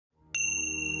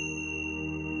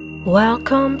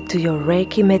Welcome to your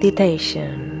Reiki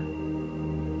meditation.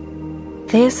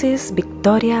 This is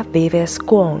Victoria Vives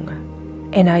Khuong,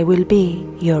 and I will be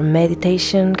your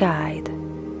meditation guide.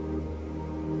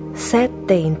 Set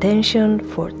the intention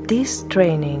for this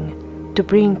training to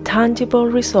bring tangible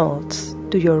results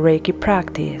to your Reiki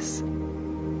practice.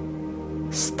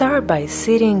 Start by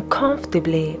sitting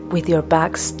comfortably with your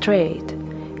back straight,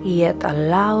 yet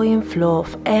allowing flow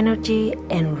of energy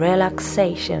and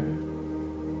relaxation.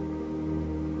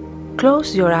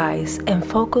 Close your eyes and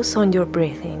focus on your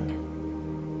breathing.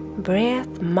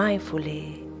 Breathe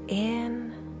mindfully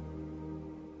in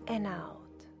and out.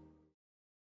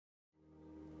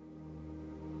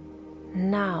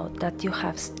 Now that you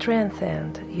have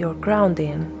strengthened your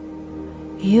grounding,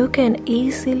 you can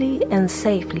easily and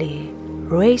safely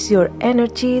raise your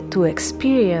energy to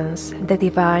experience the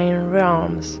divine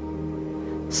realms.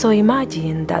 So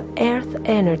imagine that earth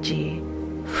energy,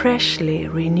 freshly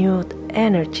renewed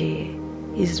energy,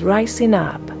 is rising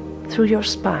up through your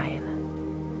spine,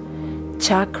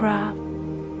 chakra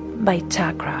by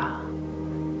chakra,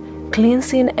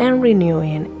 cleansing and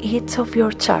renewing each of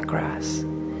your chakras,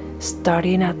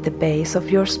 starting at the base of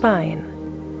your spine,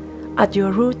 at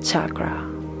your root chakra.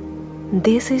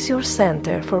 This is your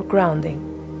center for grounding.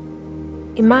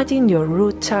 Imagine your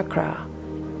root chakra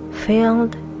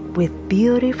filled with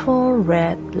beautiful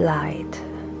red light,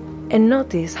 and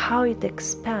notice how it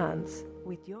expands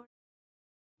with your...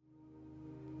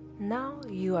 Now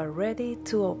you are ready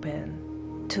to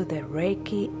open to the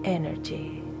Reiki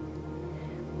energy.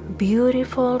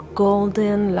 Beautiful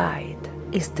golden light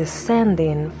is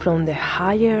descending from the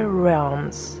higher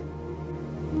realms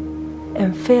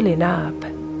and filling up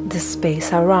the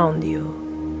space around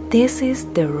you. This is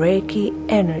the Reiki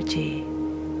energy.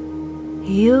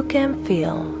 You can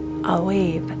feel a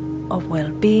wave of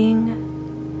well-being,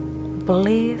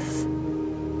 bliss,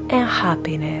 and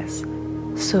happiness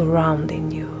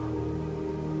surrounding you.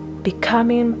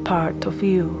 Becoming part of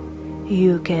you,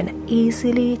 you can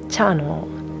easily channel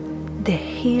the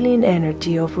healing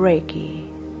energy of Reiki.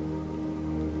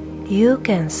 You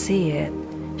can see it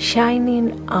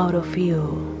shining out of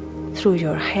you through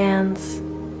your hands,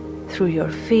 through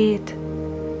your feet,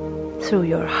 through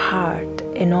your heart,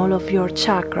 and all of your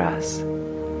chakras.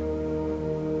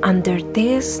 Under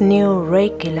this new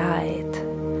Reiki light,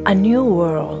 a new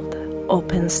world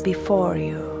opens before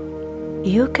you.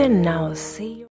 You can now see